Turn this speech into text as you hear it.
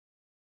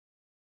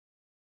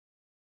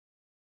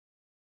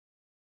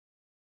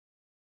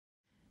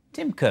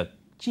Tim Cook,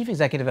 chief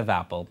executive of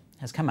Apple,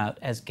 has come out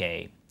as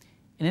gay.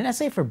 In an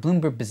essay for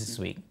Bloomberg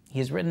Businessweek, he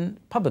has written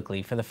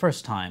publicly for the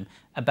first time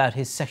about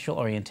his sexual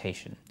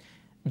orientation.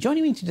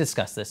 Joining me to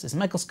discuss this is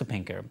Michael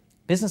Skapinker,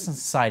 business and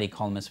society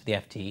columnist for the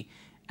FT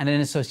and an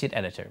associate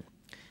editor.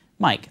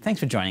 Mike, thanks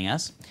for joining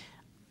us.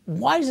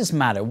 Why does this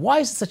matter? Why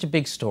is it such a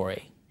big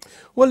story?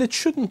 Well, it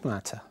shouldn't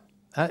matter.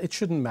 It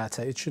shouldn't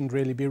matter. It shouldn't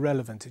really be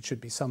relevant. It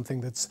should be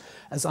something that's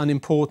as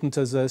unimportant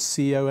as a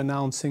CEO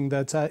announcing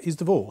that he's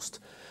divorced.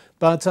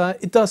 But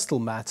it does still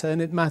matter,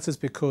 and it matters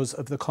because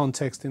of the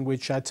context in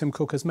which Tim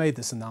Cook has made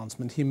this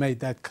announcement. He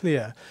made that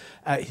clear.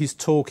 He's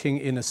talking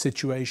in a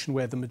situation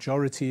where the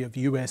majority of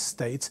US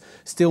states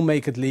still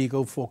make it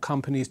legal for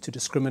companies to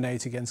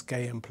discriminate against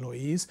gay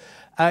employees.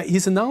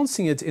 He's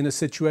announcing it in a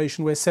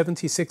situation where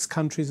 76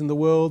 countries in the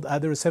world,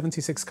 there are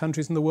 76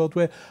 countries in the world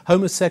where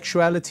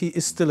homosexuality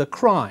is still a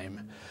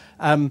crime.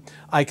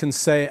 I can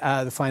say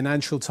the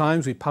Financial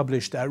Times, we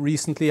published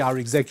recently our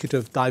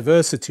executive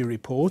diversity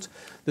report.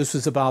 This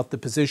was about the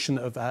position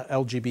of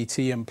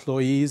LGBT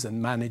employees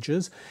and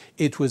managers.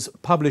 It was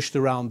published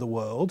around the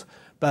world,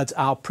 but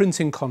our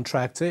printing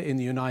contractor in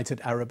the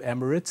United Arab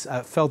Emirates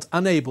felt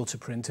unable to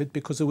print it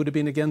because it would have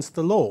been against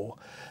the law.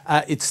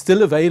 It's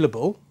still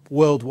available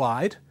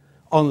worldwide,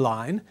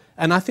 online,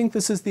 and I think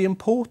this is the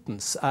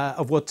importance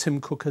of what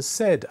Tim Cook has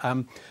said.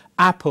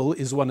 Apple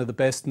is one of the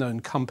best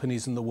known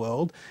companies in the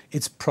world.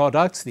 Its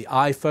products, the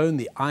iPhone,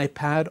 the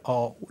iPad,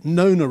 are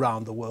known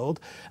around the world.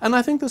 And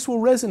I think this will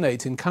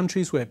resonate in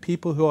countries where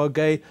people who are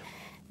gay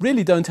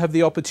really don't have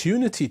the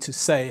opportunity to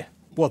say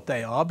what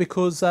they are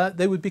because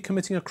they would be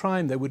committing a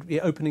crime. They would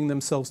be opening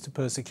themselves to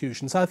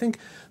persecution. So I think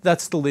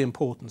that's still the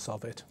importance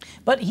of it.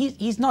 But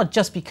he's not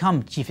just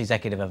become chief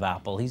executive of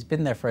Apple. He's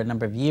been there for a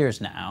number of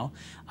years now.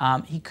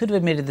 He could have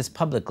admitted this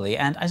publicly.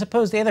 And I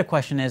suppose the other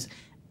question is,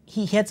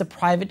 he heads a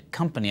private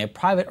company, a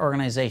private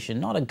organization,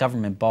 not a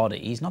government body.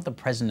 He's not the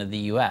president of the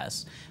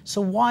US.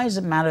 So why does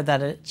it matter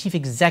that a chief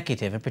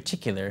executive in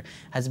particular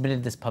has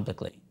admitted this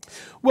publicly?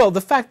 Well,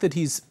 the fact that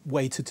he's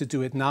waited to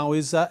do it now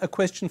is a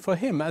question for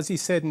him. As he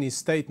said in his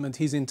statement,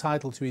 he's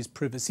entitled to his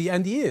privacy,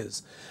 and he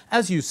is.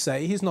 As you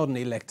say, he's not an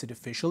elected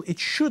official. It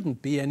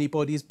shouldn't be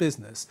anybody's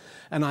business.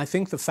 And I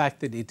think the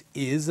fact that it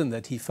is, and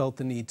that he felt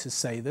the need to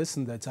say this,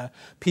 and that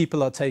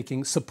people are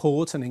taking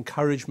support and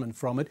encouragement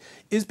from it,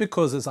 is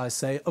because, as I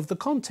say, of the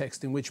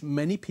context in which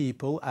many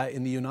people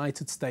in the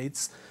United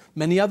States,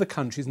 many other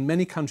countries, and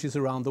many countries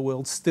around the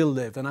world still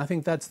live. And I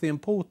think that's the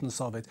importance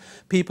of it.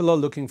 People are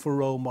looking for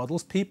role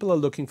models. People are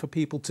looking for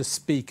people to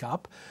speak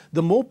up.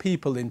 The more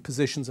people in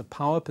positions of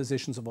power,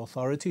 positions of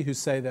authority who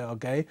say they are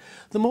gay,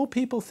 the more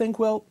people think,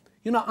 well,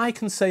 you know, I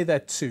can say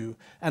that too.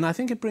 And I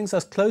think it brings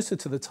us closer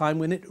to the time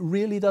when it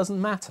really doesn't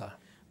matter.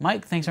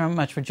 Mike, thanks very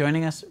much for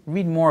joining us.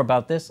 Read more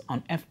about this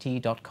on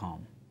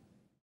ft.com.